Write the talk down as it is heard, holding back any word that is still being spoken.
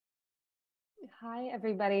Hi,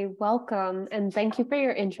 everybody. Welcome, and thank you for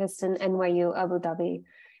your interest in NYU Abu Dhabi.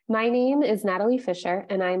 My name is Natalie Fischer,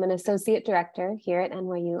 and I'm an Associate Director here at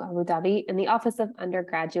NYU Abu Dhabi in the Office of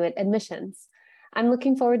Undergraduate Admissions. I'm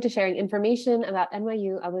looking forward to sharing information about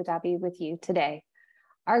NYU Abu Dhabi with you today.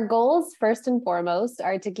 Our goals, first and foremost,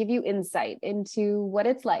 are to give you insight into what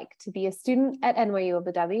it's like to be a student at NYU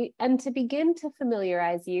Abu Dhabi and to begin to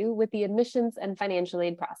familiarize you with the admissions and financial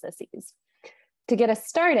aid processes. To get us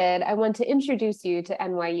started, I want to introduce you to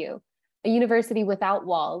NYU, a university without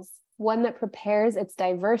walls, one that prepares its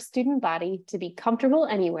diverse student body to be comfortable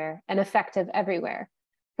anywhere and effective everywhere.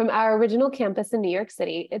 From our original campus in New York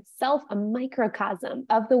City, itself a microcosm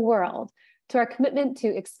of the world, to our commitment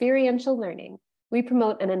to experiential learning, we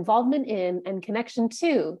promote an involvement in and connection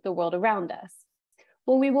to the world around us.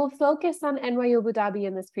 While we will focus on NYU Abu Dhabi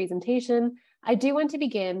in this presentation, I do want to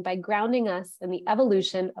begin by grounding us in the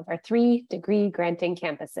evolution of our 3 degree-granting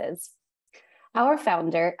campuses. Our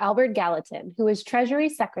founder, Albert Gallatin, who was Treasury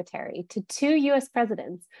Secretary to 2 US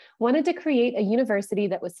presidents, wanted to create a university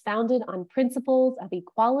that was founded on principles of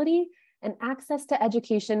equality and access to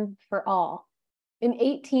education for all. In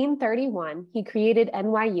 1831, he created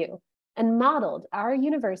NYU and modeled our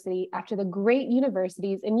university after the great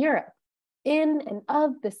universities in Europe, in and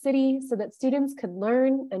of the city, so that students could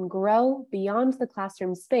learn and grow beyond the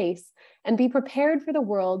classroom space and be prepared for the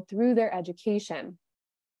world through their education.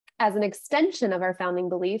 As an extension of our founding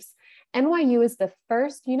beliefs, NYU is the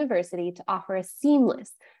first university to offer a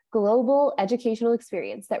seamless global educational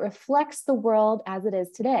experience that reflects the world as it is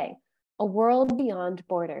today, a world beyond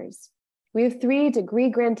borders. We have 3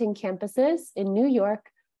 degree-granting campuses in New York,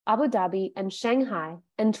 Abu Dhabi, and Shanghai,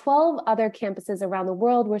 and 12 other campuses around the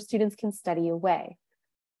world where students can study away.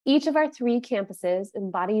 Each of our 3 campuses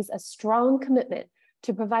embodies a strong commitment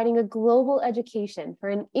to providing a global education for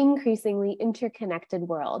an increasingly interconnected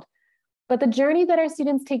world. But the journey that our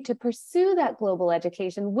students take to pursue that global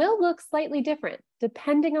education will look slightly different,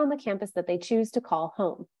 depending on the campus that they choose to call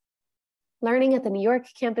home. Learning at the New York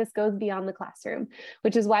campus goes beyond the classroom,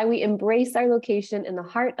 which is why we embrace our location in the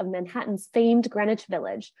heart of Manhattan's famed Greenwich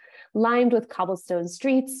Village, lined with cobblestone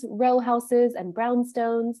streets, row houses and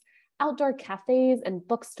brownstones, outdoor cafes and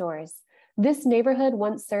bookstores. This neighborhood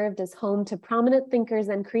once served as home to prominent thinkers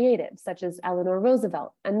and creatives such as Eleanor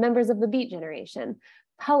Roosevelt and members of the Beat Generation,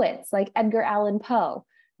 poets like Edgar Allan Poe,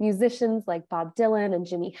 musicians like Bob Dylan and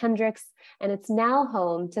Jimi Hendrix, and it's now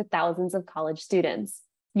home to thousands of college students.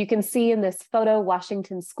 You can see in this photo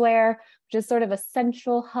Washington Square, which is sort of a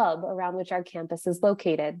central hub around which our campus is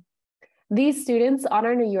located. These students on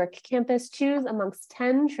our New York campus choose amongst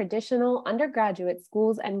 10 traditional undergraduate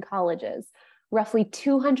schools and colleges, roughly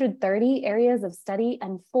 230 areas of study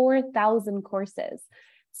and 4,000 courses.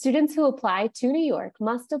 Students who apply to New York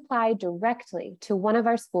must apply directly to one of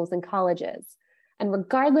our schools and colleges. And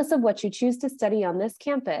regardless of what you choose to study on this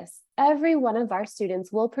campus, every one of our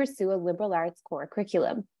students will pursue a liberal arts core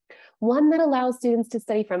curriculum, one that allows students to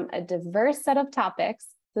study from a diverse set of topics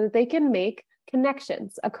so that they can make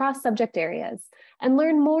connections across subject areas and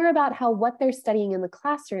learn more about how what they're studying in the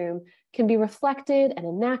classroom can be reflected and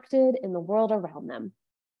enacted in the world around them.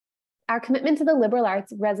 Our commitment to the liberal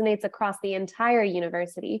arts resonates across the entire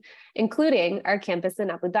university, including our campus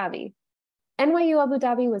in Abu Dhabi. NYU Abu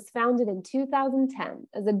Dhabi was founded in 2010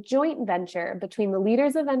 as a joint venture between the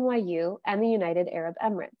leaders of NYU and the United Arab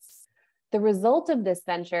Emirates. The result of this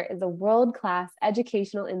venture is a world-class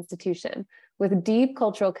educational institution with deep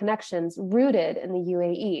cultural connections rooted in the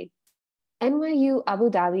UAE. NYU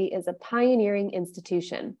Abu Dhabi is a pioneering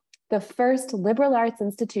institution, the first liberal arts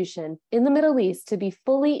institution in the Middle East to be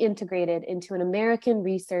fully integrated into an American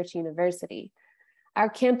research university. Our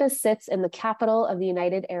campus sits in the capital of the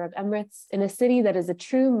United Arab Emirates, in a city that is a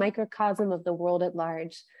true microcosm of the world at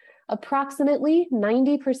large. Approximately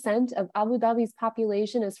 90% of Abu Dhabi's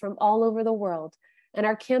population is from all over the world, and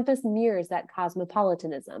our campus mirrors that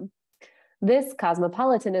cosmopolitanism. This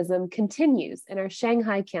cosmopolitanism continues in our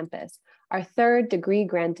Shanghai campus, our 3rd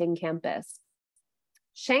degree-granting campus.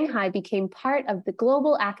 Shanghai became part of the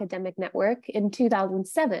global academic network in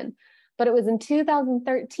 2007, but it was in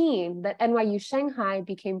 2013 that NYU Shanghai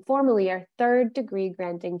became formally our 3rd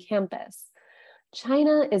degree-granting campus.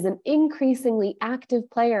 China is an increasingly active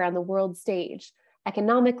player on the world stage,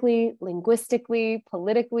 economically, linguistically,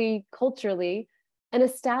 politically, culturally, and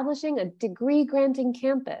establishing a degree-granting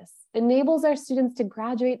campus enables our students to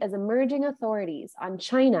graduate as emerging authorities on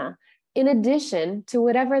China, in addition to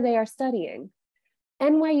whatever they are studying.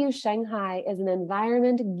 NYU Shanghai is an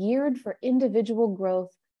environment geared for individual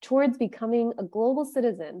growth towards becoming a global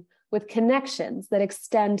citizen with connections that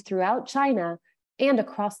extend throughout China and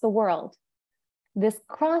across the world. This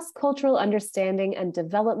cross-cultural understanding and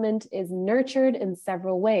development is nurtured in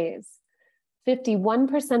several ways.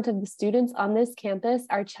 51% of the students on this campus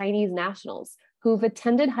are Chinese nationals who've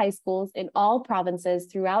attended high schools in all provinces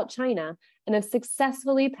throughout China and have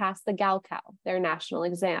successfully passed the Gaokao, their national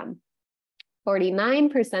exam.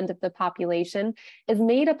 49% of the population is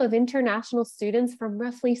made up of international students from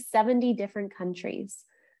roughly 70 different countries.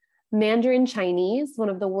 Mandarin Chinese, one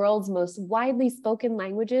of the world's most widely spoken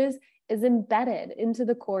languages, is embedded into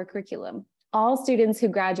the core curriculum. All students who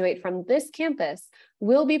graduate from this campus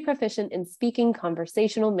will be proficient in speaking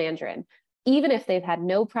conversational Mandarin, even if they've had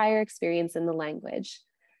no prior experience in the language.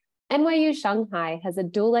 NYU Shanghai has a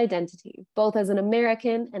dual identity, both as an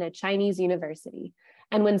American and a Chinese university.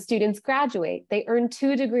 And when students graduate, they earn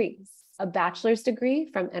 2 degrees, a bachelor's degree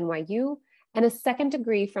from NYU and a second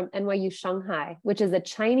degree from NYU Shanghai, which is a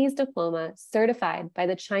Chinese diploma certified by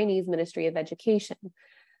the Chinese Ministry of Education.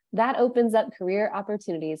 That opens up career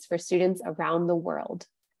opportunities for students around the world.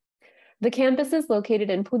 The campus is located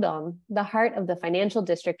in Pudong, the heart of the financial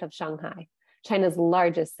district of Shanghai, China's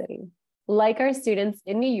largest city. Like our students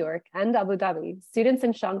in New York and Abu Dhabi, students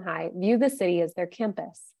in Shanghai view the city as their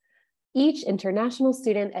campus. Each international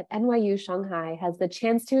student at NYU Shanghai has the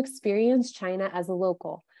chance to experience China as a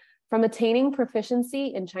local, from attaining proficiency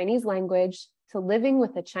in Chinese language to living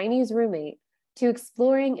with a Chinese roommate to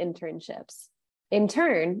exploring internships. In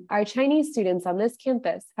turn, our Chinese students on this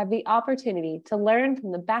campus have the opportunity to learn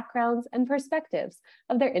from the backgrounds and perspectives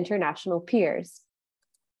of their international peers.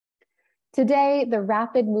 Today, the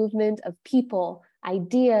rapid movement of people,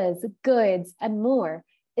 ideas, goods, and more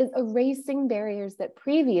is erasing barriers that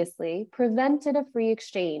previously prevented a free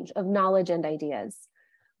exchange of knowledge and ideas.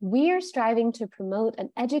 We are striving to promote an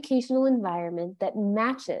educational environment that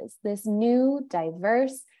matches this new,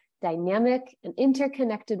 diverse, dynamic, and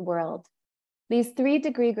interconnected world. These 3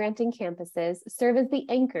 degree-granting campuses serve as the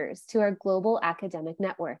anchors to our global academic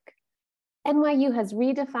network. NYU has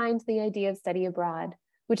redefined the idea of study abroad,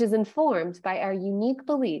 which is informed by our unique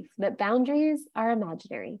belief that boundaries are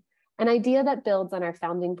imaginary, an idea that builds on our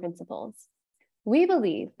founding principles. We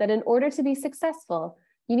believe that in order to be successful,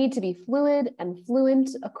 you need to be fluid and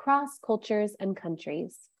fluent across cultures and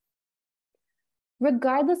countries.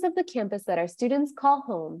 Regardless of the campus that our students call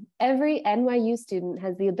home, every NYU student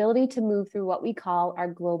has the ability to move through what we call our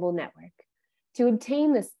global network to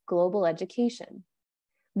obtain this global education.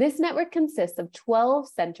 This network consists of 12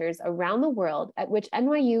 centers around the world at which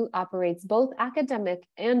NYU operates both academic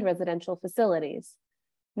and residential facilities.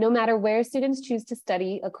 No matter where students choose to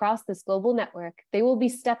study across this global network, they will be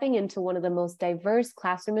stepping into one of the most diverse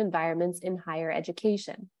classroom environments in higher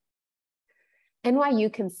education.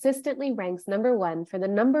 NYU consistently ranks #1 for the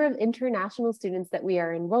number of international students that we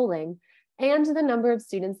are enrolling and the number of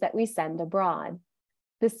students that we send abroad.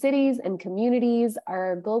 The cities and communities,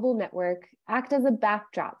 our global network, act as a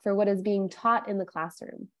backdrop for what is being taught in the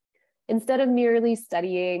classroom. Instead of merely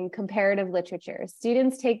studying comparative literature,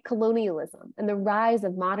 students take colonialism and the rise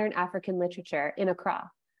of modern African literature in Accra.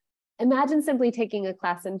 Imagine simply taking a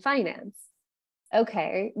class in finance.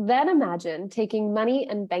 Okay, then imagine taking money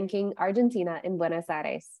and banking Argentina in Buenos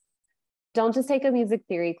Aires. Don't just take a music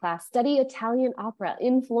theory class, study Italian opera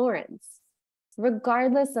in Florence.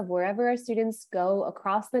 Regardless of wherever our students go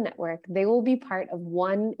across the network, they will be part of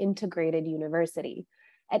one integrated university.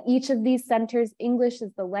 At each of these centers, English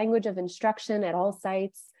is the language of instruction at all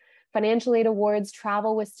sites. Financial aid awards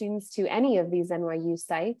travel with students to any of these NYU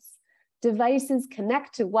sites. Devices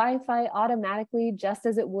connect to Wi-Fi automatically, just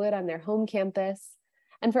as it would on their home campus.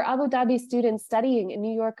 And for Abu Dhabi students studying in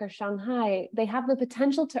New York or Shanghai, they have the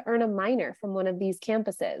potential to earn a minor from one of these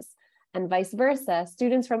campuses. And vice versa,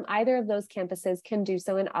 students from either of those campuses can do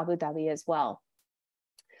so in Abu Dhabi as well.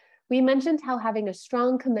 We mentioned how having a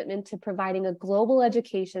strong commitment to providing a global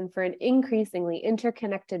education for an increasingly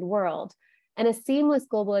interconnected world and a seamless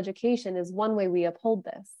global education is one way we uphold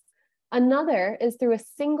this. Another is through a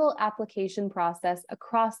single application process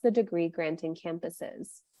across the degree-granting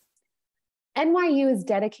campuses. NYU is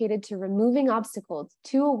dedicated to removing obstacles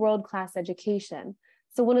to a world-class education.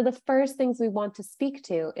 So one of the first things we want to speak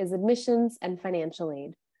to is admissions and financial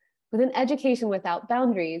aid. With an education without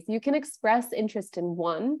boundaries, you can express interest in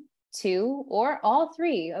 1, 2, or all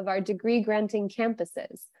 3 of our degree-granting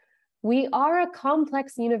campuses. We are a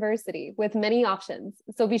complex university with many options,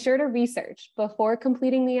 so be sure to research before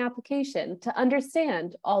completing the application to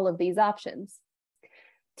understand all of these options.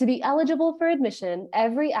 To be eligible for admission,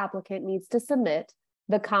 every applicant needs to submit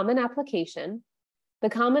the Common Application, the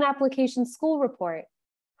Common Application School Report,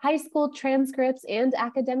 high school transcripts and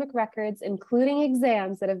academic records, including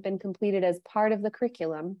exams that have been completed as part of the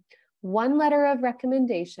curriculum, 1 letter of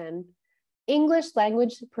recommendation, English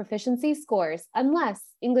language proficiency scores unless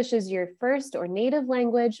English is your first or native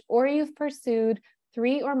language, or you've pursued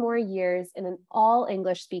 3 or more years in an all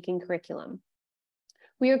English speaking curriculum.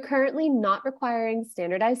 We are currently not requiring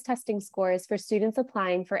standardized testing scores for students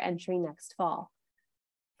applying for entry next fall.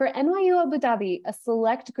 For NYU Abu Dhabi, a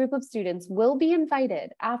select group of students will be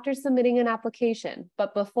invited after submitting an application,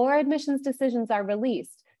 but before admissions decisions are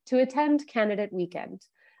released, to attend Candidate Weekend,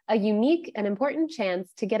 a unique and important chance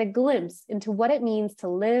to get a glimpse into what it means to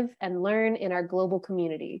live and learn in our global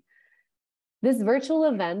community. This virtual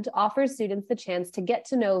event offers students the chance to get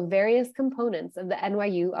to know various components of the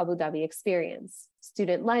NYU Abu Dhabi experience: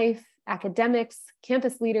 student life, academics,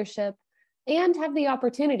 campus leadership, and have the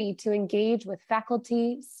opportunity to engage with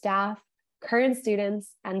faculty, staff, current students,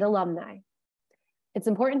 and alumni. It's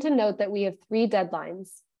important to note that we have 3 deadlines: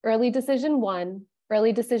 early decision 1,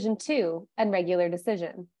 early decision 2, and regular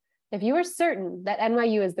decision. If you are certain that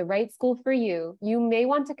NYU is the right school for you, you may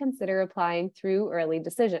want to consider applying through early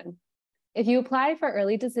decision. If you apply for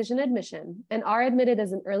early decision admission and are admitted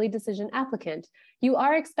as an early decision applicant, you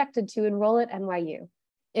are expected to enroll at NYU.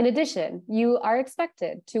 In addition, you are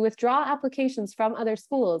expected to withdraw applications from other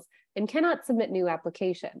schools and cannot submit new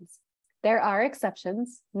applications. There are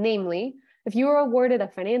exceptions, namely, if you are awarded a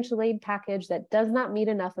financial aid package that does not meet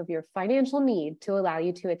enough of your financial need to allow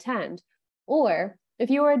you to attend, or if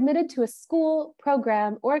you are admitted to a school,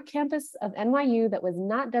 program, or campus of NYU that was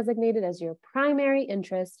not designated as your primary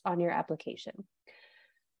interest on your application.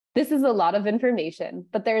 This is a lot of information,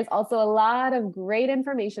 but there is also a lot of great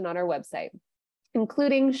information on our website,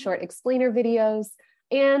 including short explainer videos,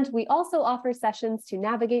 and we also offer sessions to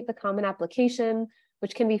navigate the Common Application,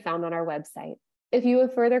 which can be found on our website. If you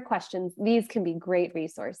have further questions, these can be great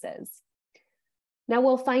resources. Now,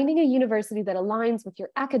 while finding a university that aligns with your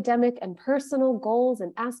academic and personal goals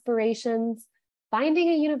and aspirations, finding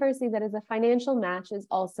a university that is a financial match is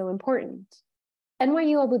also important.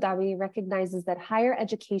 NYU Abu Dhabi recognizes that higher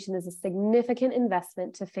education is a significant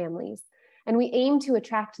investment to families, and we aim to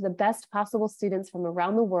attract the best possible students from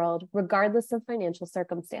around the world, regardless of financial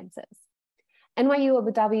circumstances. NYU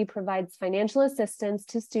Abu Dhabi provides financial assistance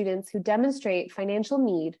to students who demonstrate financial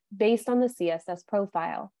need based on the CSS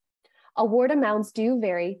profile. Award amounts do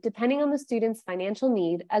vary depending on the student's financial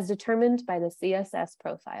need as determined by the CSS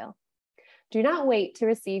profile. Do not wait to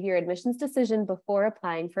receive your admissions decision before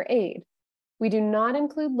applying for aid. We do not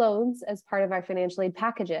include loans as part of our financial aid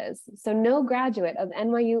packages, so no graduate of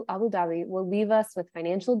NYU Abu Dhabi will leave us with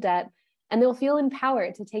financial debt, and they'll feel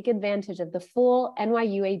empowered to take advantage of the full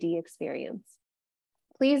NYUAD experience.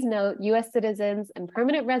 Please note, US citizens and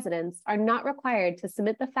permanent residents are not required to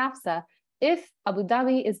submit the FAFSA if Abu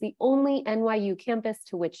Dhabi is the only NYU campus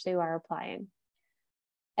to which they are applying.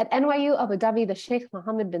 At NYU Abu Dhabi, the Sheikh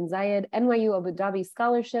Mohammed bin Zayed NYU Abu Dhabi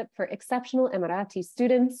Scholarship for Exceptional Emirati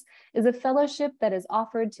Students is a fellowship that is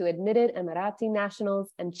offered to admitted Emirati nationals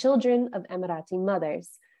and children of Emirati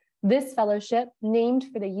mothers. This fellowship, named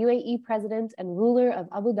for the UAE president and ruler of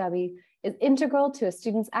Abu Dhabi, is integral to a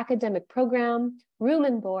student's academic program, room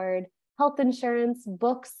and board, health insurance,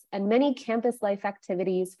 books, and many campus life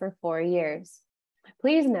activities for 4 years.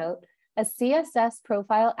 Please note, a CSS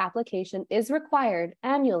profile application is required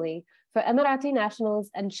annually for Emirati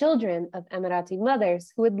nationals and children of Emirati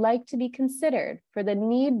mothers who would like to be considered for the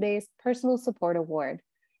Need-Based Personal Support Award.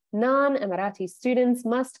 Non-Emirati students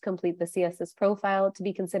must complete the CSS profile to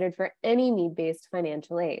be considered for any need-based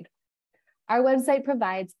financial aid. Our website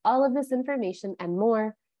provides all of this information and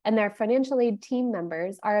more, and their financial aid team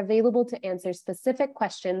members are available to answer specific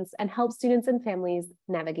questions and help students and families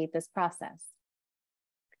navigate this process.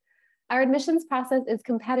 Our admissions process is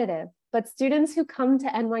competitive, but students who come to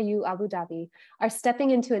NYU Abu Dhabi are stepping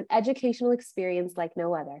into an educational experience like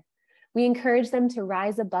no other. We encourage them to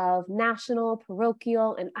rise above national,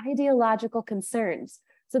 parochial, and ideological concerns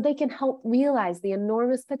so they can help realize the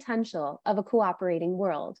enormous potential of a cooperating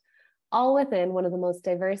world, all within one of the most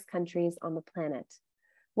diverse countries on the planet.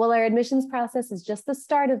 While our admissions process is just the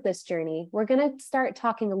start of this journey, we're going to start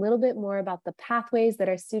talking a little bit more about the pathways that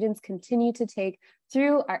our students continue to take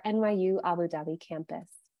through our NYU Abu Dhabi campus.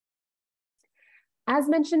 As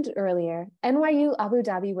mentioned earlier, NYU Abu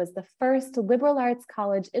Dhabi was the first liberal arts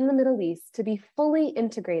college in the Middle East to be fully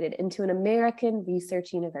integrated into an American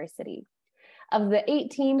research university. Of the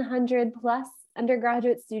 1,800 plus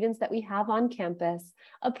undergraduate students that we have on campus,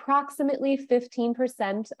 approximately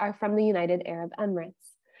 15% are from the United Arab Emirates.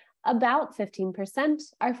 About 15%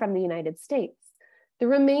 are from the United States. The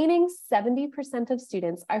remaining 70% of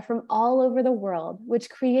students are from all over the world,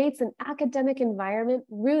 which creates an academic environment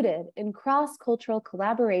rooted in cross-cultural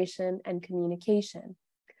collaboration and communication.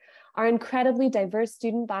 Our incredibly diverse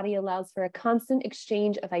student body allows for a constant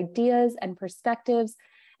exchange of ideas and perspectives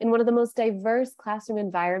in one of the most diverse classroom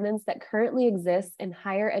environments that currently exists in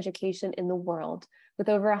higher education in the world, with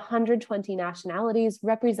over 120 nationalities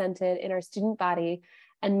represented in our student body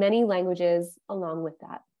and many languages along with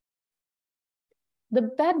that. The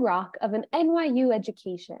bedrock of an NYU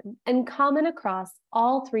education, and common across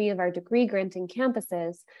all three of our degree-granting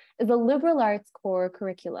campuses, is a liberal arts core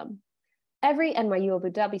curriculum. Every NYU Abu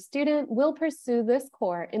Dhabi student will pursue this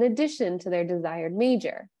core in addition to their desired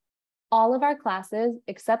major. All of our classes,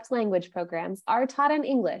 except language programs, are taught in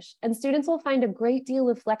English, and students will find a great deal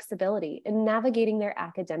of flexibility in navigating their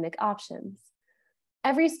academic options.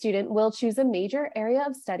 Every student will choose a major area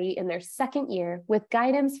of study in their second year with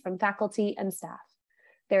guidance from faculty and staff.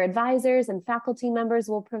 Their advisors and faculty members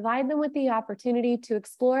will provide them with the opportunity to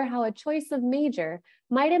explore how a choice of major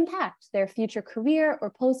might impact their future career or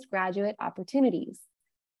postgraduate opportunities.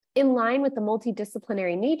 In line with the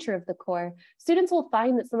multidisciplinary nature of the core, students will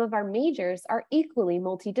find that some of our majors are equally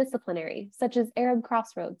multidisciplinary, such as Arab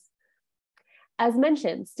Crossroads. As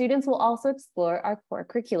mentioned, students will also explore our core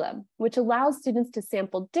curriculum, which allows students to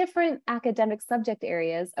sample different academic subject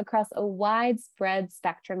areas across a widespread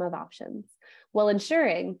spectrum of options, while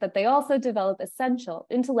ensuring that they also develop essential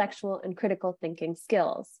intellectual and critical thinking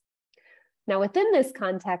skills. Now, within this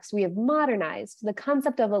context, we have modernized the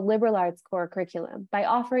concept of a liberal arts core curriculum by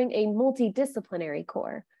offering a multidisciplinary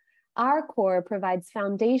core. Our core provides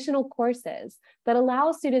foundational courses that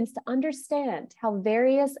allow students to understand how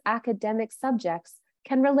various academic subjects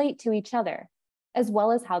can relate to each other, as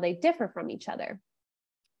well as how they differ from each other.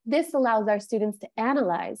 This allows our students to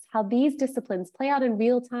analyze how these disciplines play out in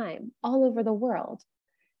real time all over the world.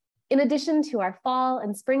 In addition to our fall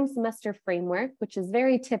and spring semester framework, which is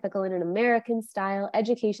very typical in an American-style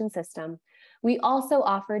education system, we also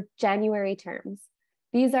offer January terms.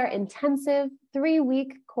 These are intensive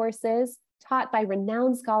 3-week courses taught by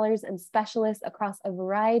renowned scholars and specialists across a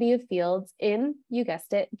variety of fields in, you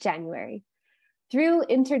guessed it, January. Through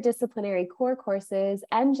interdisciplinary core courses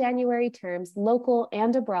and January terms, local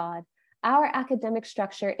and abroad, our academic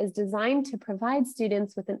structure is designed to provide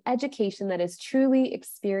students with an education that is truly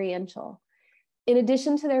experiential. In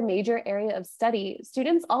addition to their major area of study,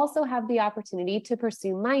 students also have the opportunity to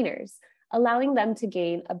pursue minors, allowing them to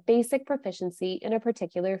gain a basic proficiency in a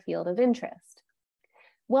particular field of interest.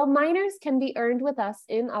 While minors can be earned with us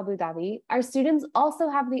in Abu Dhabi, our students also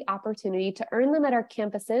have the opportunity to earn them at our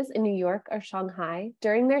campuses in New York or Shanghai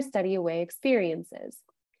during their study away experiences.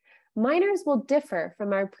 Minors will differ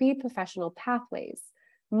from our pre-professional pathways.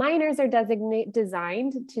 Minors are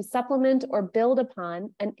designed to supplement or build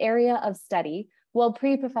upon an area of study, while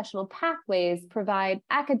pre-professional pathways provide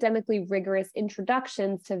academically rigorous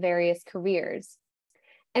introductions to various careers.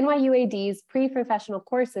 NYUAD's pre-professional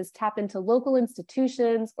courses tap into local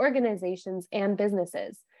institutions, organizations, and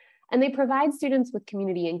businesses, and they provide students with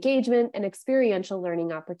community engagement and experiential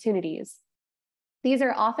learning opportunities. These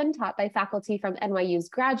are often taught by faculty from NYU's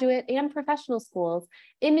graduate and professional schools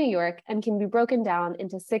in New York and can be broken down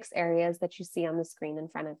into 6 areas that you see on the screen in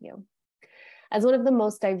front of you. As one of the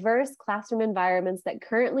most diverse classroom environments that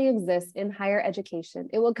currently exists in higher education,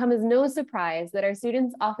 it will come as no surprise that our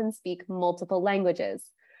students often speak multiple languages.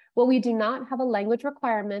 While we do not have a language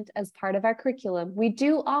requirement as part of our curriculum, we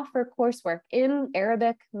do offer coursework in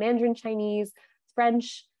Arabic, Mandarin Chinese,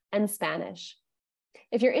 French, and Spanish.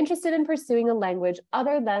 If you're interested in pursuing a language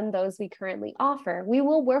other than those we currently offer, we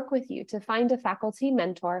will work with you to find a faculty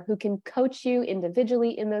mentor who can coach you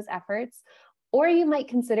individually in those efforts, or you might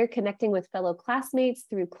consider connecting with fellow classmates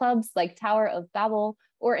through clubs like Tower of Babel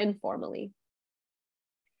or informally.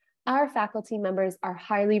 Our faculty members are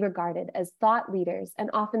highly regarded as thought leaders and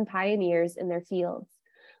often pioneers in their fields.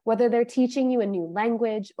 Whether they're teaching you a new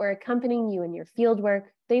language or accompanying you in your fieldwork,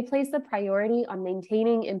 they place a priority on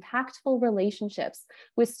maintaining impactful relationships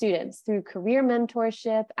with students through career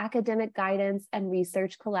mentorship, academic guidance, and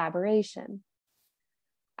research collaboration.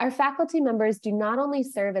 Our faculty members do not only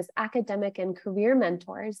serve as academic and career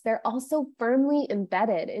mentors, they're also firmly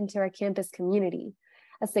embedded into our campus community.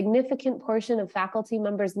 A significant portion of faculty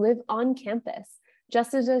members live on campus,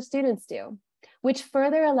 just as our students do, which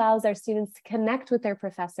further allows our students to connect with their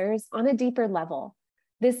professors on a deeper level.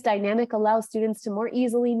 This dynamic allows students to more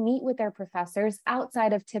easily meet with their professors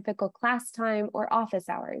outside of typical class time or office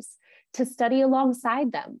hours, to study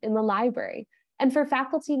alongside them in the library, and for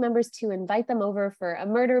faculty members to invite them over for a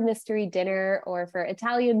murder mystery dinner or for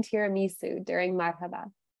Italian tiramisu during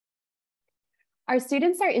Marhaba. Our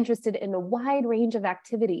students are interested in a wide range of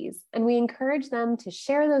activities, and we encourage them to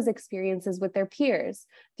share those experiences with their peers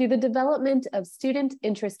through the development of student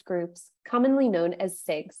interest groups, commonly known as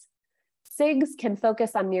SIGs. SIGs can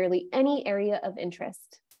focus on nearly any area of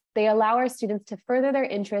interest. They allow our students to further their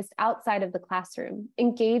interests outside of the classroom,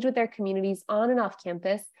 engage with their communities on and off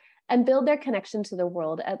campus, and build their connection to the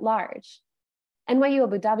world at large. NYU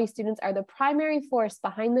Abu Dhabi students are the primary force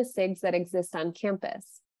behind the SIGs that exist on campus.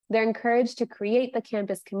 They're encouraged to create the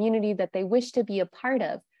campus community that they wish to be a part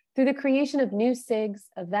of through the creation of new SIGs,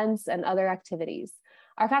 events, and other activities.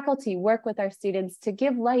 Our faculty work with our students to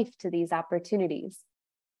give life to these opportunities.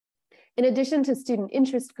 In addition to student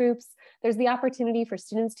interest groups, there's the opportunity for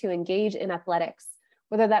students to engage in athletics,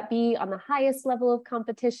 whether that be on the highest level of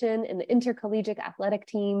competition in the intercollegiate athletic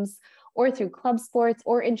teams, or through club sports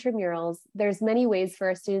or intramurals. There's many ways for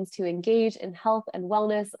our students to engage in health and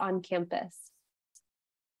wellness on campus.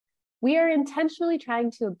 We are intentionally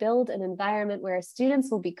trying to build an environment where our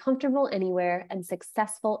students will be comfortable anywhere and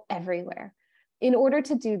successful everywhere. In order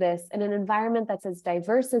to do this in an environment that's as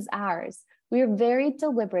diverse as ours, we are very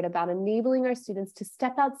deliberate about enabling our students to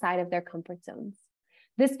step outside of their comfort zones.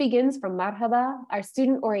 This begins from Marhaba, our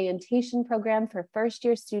student orientation program for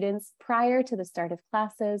first-year students prior to the start of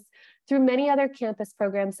classes, through many other campus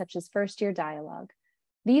programs such as first-year dialogue.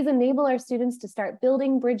 These enable our students to start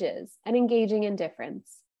building bridges and engaging in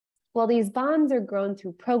difference. While these bonds are grown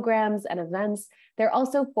through programs and events, they're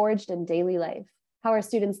also forged in daily life, how our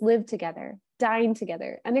students live together, dine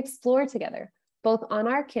together, and explore together, both on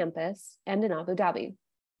our campus and in Abu Dhabi.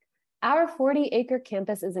 Our 40-acre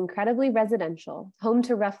campus is incredibly residential, home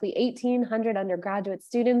to roughly 1,800 undergraduate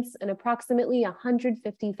students and approximately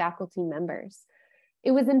 150 faculty members.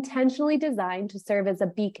 It was intentionally designed to serve as a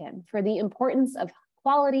beacon for the importance of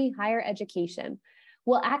quality higher education,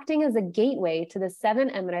 while acting as a gateway to the 7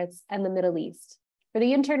 Emirates and the Middle East for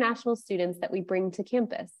the international students that we bring to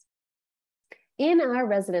campus. In our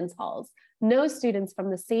residence halls, no students from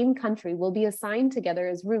the same country will be assigned together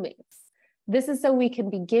as roommates. This is so we can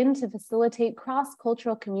begin to facilitate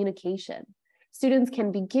cross-cultural communication. Students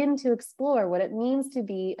can begin to explore what it means to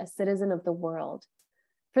be a citizen of the world.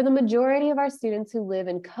 For the majority of our students who live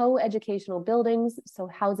in co-educational buildings, so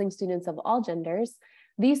housing students of all genders,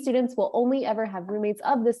 these students will only ever have roommates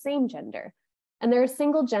of the same gender, and there are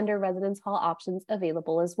single gender residence hall options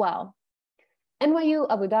available as well. NYU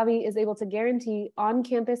Abu Dhabi is able to guarantee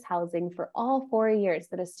on-campus housing for all 4 years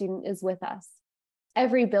that a student is with us.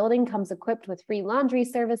 Every building comes equipped with free laundry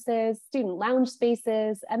services, student lounge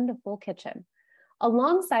spaces, and a full kitchen.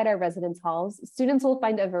 Alongside our residence halls, students will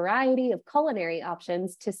find a variety of culinary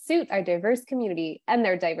options to suit our diverse community and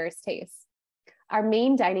their diverse tastes. Our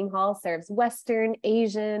main dining hall serves Western,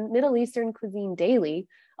 Asian, Middle Eastern cuisine daily,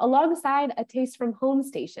 alongside a taste from home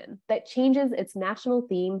station that changes its national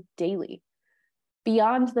theme daily.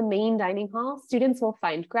 Beyond the main dining hall, students will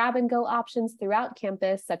find grab-and-go options throughout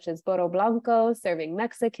campus, such as Boro Blanco, serving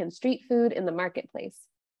Mexican street food in the marketplace,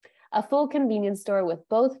 a full convenience store with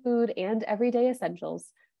both food and everyday essentials,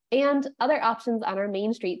 and other options on our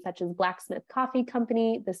main street, such as Blacksmith Coffee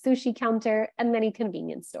Company, the Sushi Counter, and many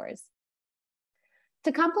convenience stores.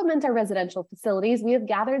 To complement our residential facilities, we have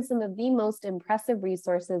gathered some of the most impressive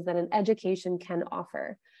resources that an education can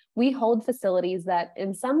offer. We hold facilities that,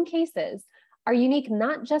 in some cases, are unique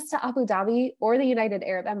not just to Abu Dhabi or the United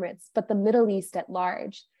Arab Emirates, but the Middle East at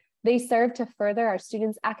large. They serve to further our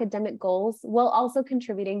students' academic goals while also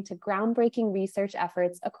contributing to groundbreaking research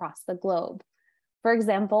efforts across the globe. For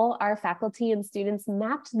example, our faculty and students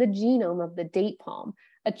mapped the genome of the date palm,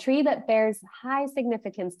 a tree that bears high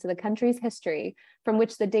significance to the country's history, from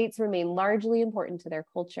which the dates remain largely important to their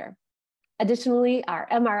culture. Additionally, our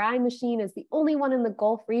MRI machine is the only one in the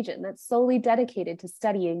Gulf region that's solely dedicated to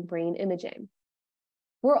studying brain imaging.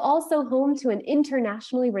 We're also home to an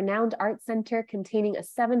internationally renowned art center containing a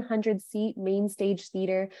 700-seat main stage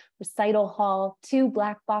theater, recital hall, 2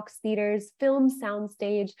 black box theaters, film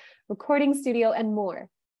soundstage, recording studio, and more.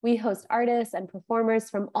 We host artists and performers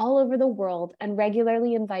from all over the world and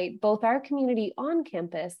regularly invite both our community on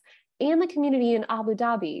campus and the community in Abu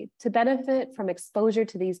Dhabi to benefit from exposure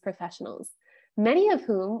to these professionals, many of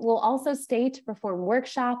whom will also stay to perform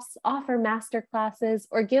workshops, offer master classes,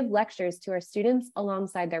 or give lectures to our students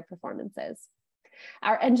alongside their performances.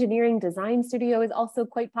 Our engineering design studio is also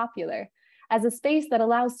quite popular as a space that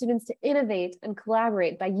allows students to innovate and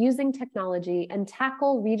collaborate by using technology and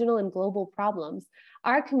tackle regional and global problems.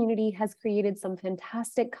 Our community has created some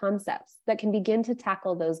fantastic concepts that can begin to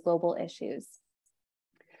tackle those global issues.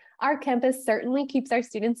 Our campus certainly keeps our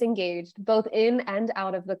students engaged, both in and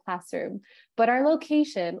out of the classroom, but our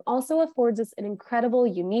location also affords us an incredible,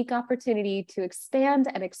 unique opportunity to expand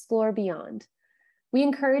and explore beyond. We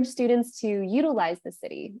encourage students to utilize the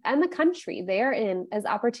city and the country they are in as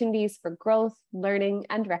opportunities for growth, learning,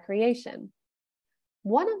 and recreation.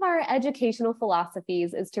 One of our educational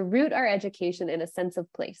philosophies is to root our education in a sense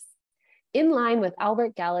of place. In line with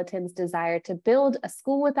Albert Gallatin's desire to build a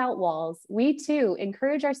school without walls, we too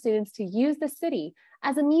encourage our students to use the city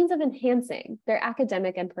as a means of enhancing their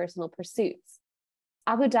academic and personal pursuits.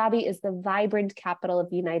 Abu Dhabi is the vibrant capital of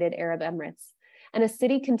the United Arab Emirates, and a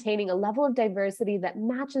city containing a level of diversity that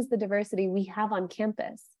matches the diversity we have on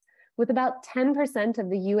campus. With about 10% of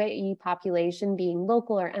the UAE population being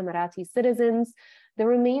local or Emirati citizens, the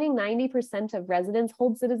remaining 90% of residents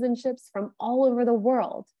hold citizenships from all over the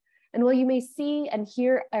world. And while you may see and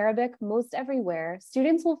hear Arabic most everywhere,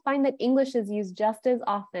 students will find that English is used just as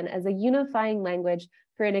often as a unifying language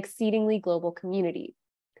for an exceedingly global community.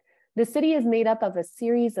 The city is made up of a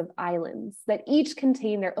series of islands that each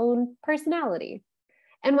contain their own personality.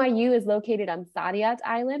 NYU is located on Saadiyat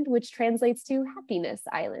Island, which translates to Happiness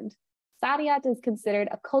Island. Saadiyat is considered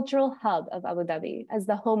a cultural hub of Abu Dhabi as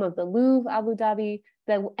the home of the Louvre Abu Dhabi,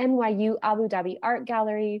 the NYU Abu Dhabi Art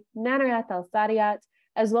Gallery, Manarat Al Saadiyat,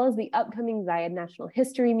 as well as the upcoming Zayed National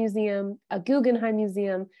History Museum, a Guggenheim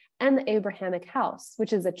Museum, and the Abrahamic House,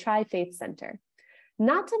 which is a tri-faith center.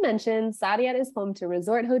 Not to mention, Saadiyat is home to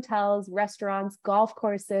resort hotels, restaurants, golf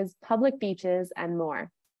courses, public beaches, and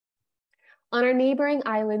more. On our neighboring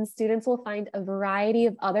islands, students will find a variety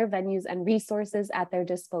of other venues and resources at their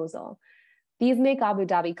disposal. These make Abu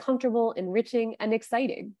Dhabi comfortable, enriching, and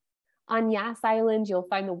exciting. On Yas Island, you'll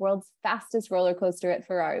find the world's fastest roller coaster at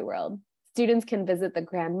Ferrari World. Students can visit the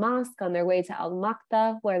Grand Mosque on their way to Al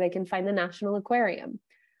Makta, where they can find the National Aquarium.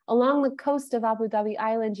 Along the coast of Abu Dhabi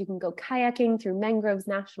Island, you can go kayaking through Mangroves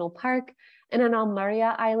National Park, and on Al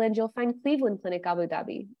Maria Island, you'll find Cleveland Clinic Abu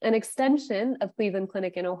Dhabi, an extension of Cleveland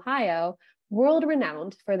Clinic in Ohio,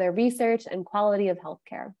 world-renowned for their research and quality of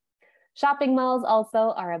healthcare. Shopping malls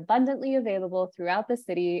also are abundantly available throughout the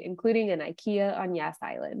city, including an IKEA on Yas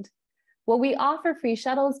Island. While we offer free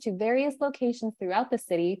shuttles to various locations throughout the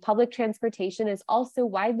city, public transportation is also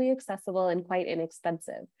widely accessible and quite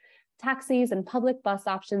inexpensive. Taxis and public bus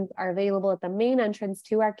options are available at the main entrance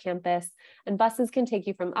to our campus, and buses can take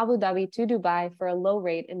you from Abu Dhabi to Dubai for a low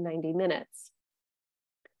rate in 90 minutes.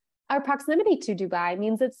 Our proximity to Dubai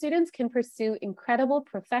means that students can pursue incredible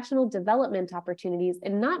professional development opportunities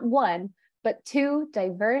in not one, but two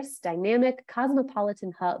diverse, dynamic,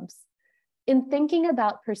 cosmopolitan hubs. In thinking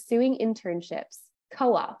about pursuing internships,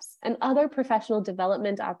 co-ops, and other professional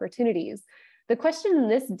development opportunities, the question in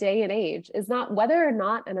this day and age is not whether or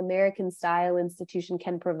not an American-style institution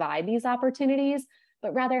can provide these opportunities,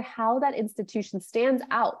 but rather how that institution stands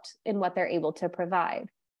out in what they're able to provide.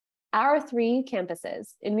 Our three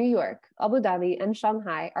campuses in New York, Abu Dhabi, and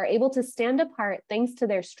Shanghai are able to stand apart thanks to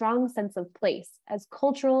their strong sense of place as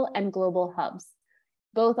cultural and global hubs.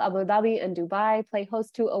 Both Abu Dhabi and Dubai play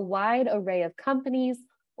host to a wide array of companies,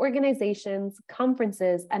 organizations,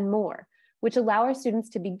 conferences, and more, which allow our students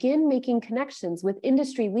to begin making connections with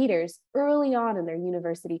industry leaders early on in their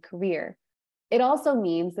university career. It also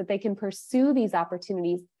means that they can pursue these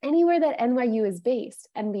opportunities anywhere that NYU is based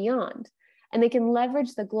and beyond, and they can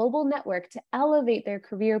leverage the global network to elevate their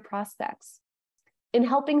career prospects. In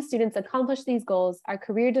helping students accomplish these goals, our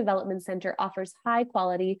Career Development Center offers high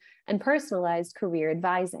quality and personalized career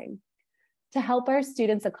advising. To help our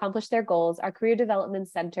students accomplish their goals, our Career Development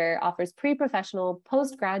Center offers pre-professional,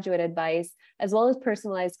 postgraduate advice, as well as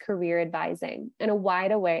personalized career advising and a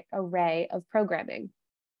wide array of programming.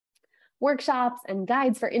 Workshops and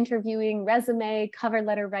guides for interviewing, resume, cover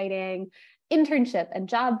letter writing, internship and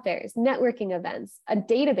job fairs, networking events, a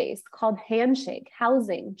database called Handshake,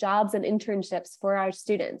 housing, jobs, and internships for our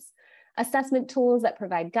students, assessment tools that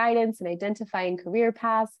provide guidance in identifying career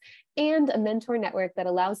paths, and a mentor network that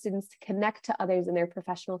allows students to connect to others in their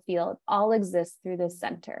professional field all exist through this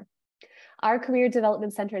center. Our Career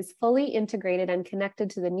Development Center is fully integrated and connected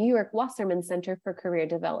to the New York Wasserman Center for Career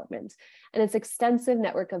Development and its extensive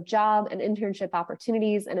network of job and internship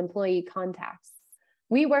opportunities and employee contacts.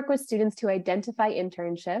 We work with students to identify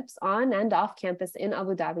internships on and off campus in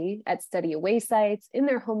Abu Dhabi, at study away sites, in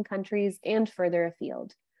their home countries, and further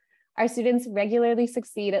afield. Our students regularly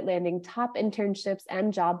succeed at landing top internships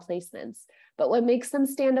and job placements, but what makes them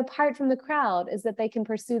stand apart from the crowd is that they can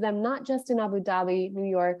pursue them not just in Abu Dhabi, New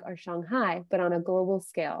York, or Shanghai, but on a global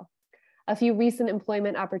scale. A few recent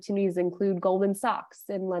employment opportunities include Goldman Sachs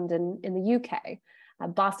in London in the UK,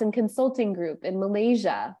 Boston Consulting Group in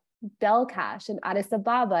Malaysia, Belcash in Addis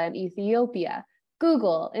Ababa in Ethiopia,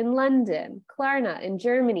 Google in London, Klarna in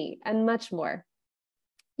Germany, and much more.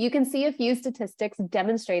 You can see a few statistics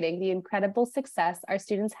demonstrating the incredible success our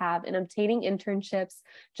students have in obtaining internships,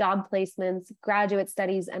 job placements, graduate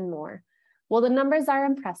studies, and more. While the numbers are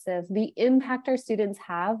impressive, the impact our students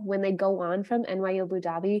have when they go on from NYU Abu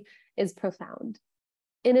Dhabi is profound.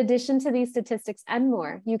 In addition to these statistics and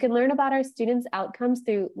more, you can learn about our students' outcomes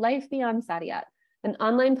through Life Beyond Saadiyat, an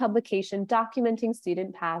online publication documenting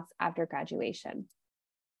student paths after graduation.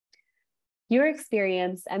 Your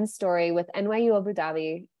experience and story with NYU Abu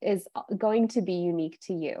Dhabi is going to be unique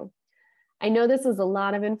to you. I know this is a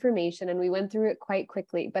lot of information and we went through it quite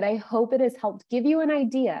quickly, but I hope it has helped give you an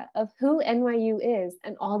idea of who NYU is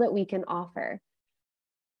and all that we can offer.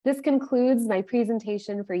 This concludes my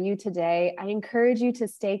presentation for you today. I encourage you to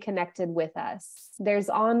stay connected with us. There's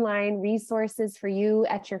online resources for you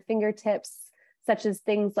at your fingertips, such as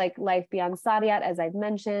things like Life Beyond Saadiyat, as I've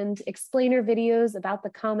mentioned, explainer videos about the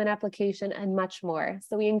Common Application, and much more.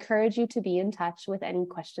 So we encourage you to be in touch with any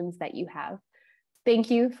questions that you have.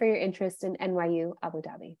 Thank you for your interest in NYU Abu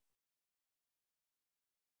Dhabi.